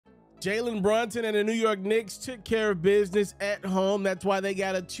Jalen Brunson and the New York Knicks took care of business at home. That's why they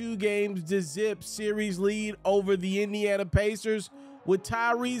got a 2-0 series lead over the Indiana Pacers. Would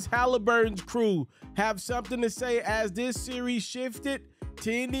Tyrese Halliburton's crew have something to say as this series shifted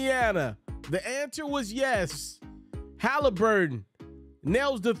to Indiana? The answer was yes. Halliburton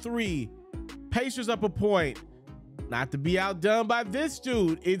nails the three. Pacers up a point. Not to be outdone by this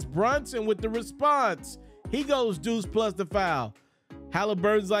dude. It's Brunson with the response. He goes deuce plus the foul.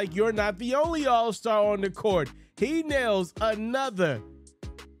 Halliburton's like, you're not the only all-star on the court. He nails another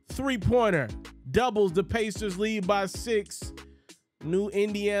three-pointer. Doubles the Pacers lead by 6. New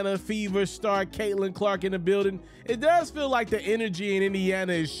Indiana Fever star Caitlin Clark in the building. It does feel like the energy in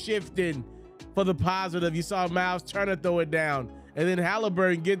Indiana is shifting for the positive. You saw Miles Turner throw it down. And then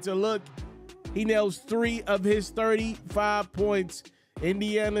Halliburton gets a look. He nails 3 of his 35 points.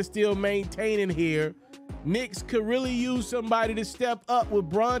 Indiana still maintaining here. Knicks could really use somebody to step up with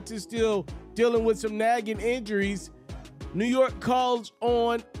Brunson still dealing with some nagging injuries. New York calls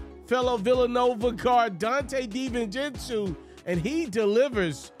on fellow Villanova guard Dante DiVincenzo, and he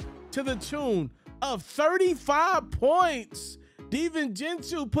delivers to the tune of 35 points.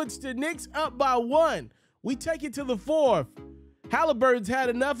 DiVincenzo puts the Knicks up by 1. We take it to the 4th. Halliburton's had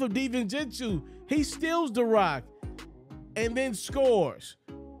enough of DiVincenzo. He steals the rock and then scores.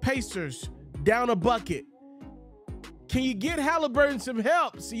 Pacers down a bucket. Can you get Halliburton some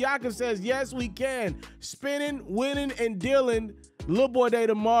help? Siakam says, yes, we can. Spinning, winning, and dealing. Little boy day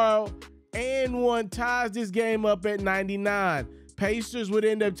tomorrow. And 1 ties this game up at 99. Pacers would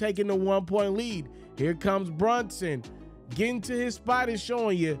end up taking the 1-point lead. Here comes Brunson. Getting to his spot is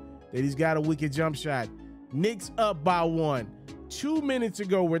showing you that he's got a wicked jump shot. Knicks up by 1. 2 minutes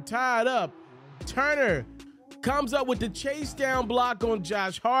ago, we're tied up. Turner comes up with the chase down block on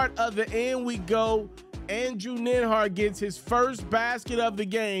Josh Hart. Other end we go. Andrew Nembhard gets his first basket of the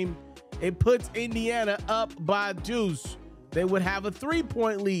game. It puts Indiana up by deuce. They would have a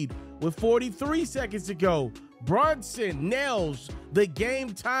 3-point lead with 43 seconds to go. Brunson nails the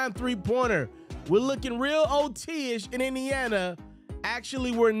game-time three-pointer. We're looking real OT-ish in Indiana.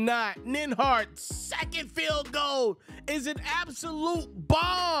 Actually, we're not. Nembhard's second field goal is an absolute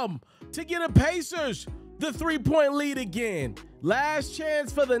bomb to get a Pacers the 3-point lead again. Last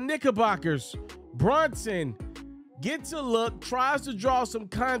chance for the Knickerbockers. Brunson gets a look, tries to draw some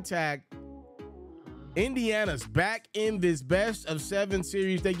contact. Indiana's back in this best-of-7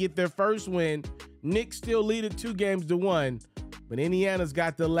 series. They get their first win. Knicks still lead it 2-1, but Indiana's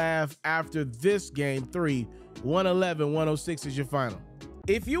got the laugh after this game 3. 111-106 is your final.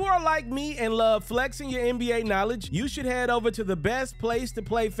 If you are like me and love flexing your NBA knowledge, you should head over to the best place to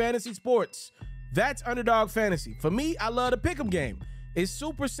play fantasy sports. That's Underdog Fantasy. For me, I love the pick'em game. It's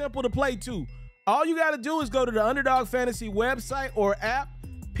super simple to play too. All you got to do is go to the Underdog Fantasy website or app,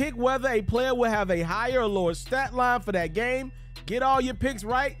 pick whether a player will have a higher or lower stat line for that game, get all your picks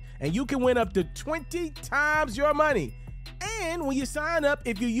right, and you can win up to 20 times your money. And when you sign up,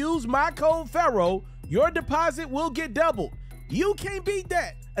 if you use my code FERRO, your deposit will get doubled. You can't beat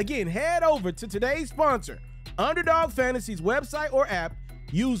that. Again, head over to today's sponsor, Underdog Fantasy's website or app,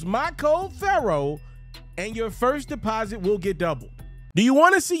 use my code FERRO, and your first deposit will get doubled. Do you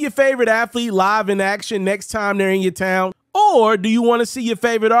want to see your favorite athlete live in action next time they're in your town? Or do you want to see your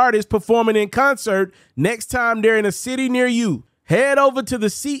favorite artist performing in concert next time they're in a city near you? Head over to the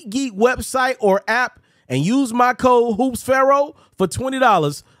SeatGeek website or app and use my code HoopsFerro for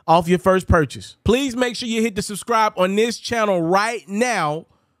 $20 off your first purchase. Please make sure you hit the subscribe on this channel right now.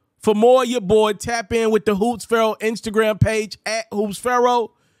 For more of your boy, tap in with the HoopsFerro Instagram page at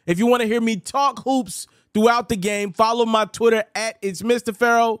HoopsFerro. If you want to hear me talk hoops throughout the game, follow my Twitter at It's Mr.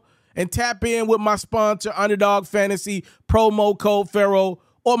 Ferro, and tap in with my sponsor, Underdog Fantasy, promo code FERRO,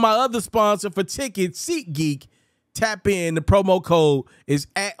 or my other sponsor for tickets, SeatGeek. Tap in. The promo code is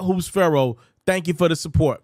at HoopsFerro. Thank you for the support.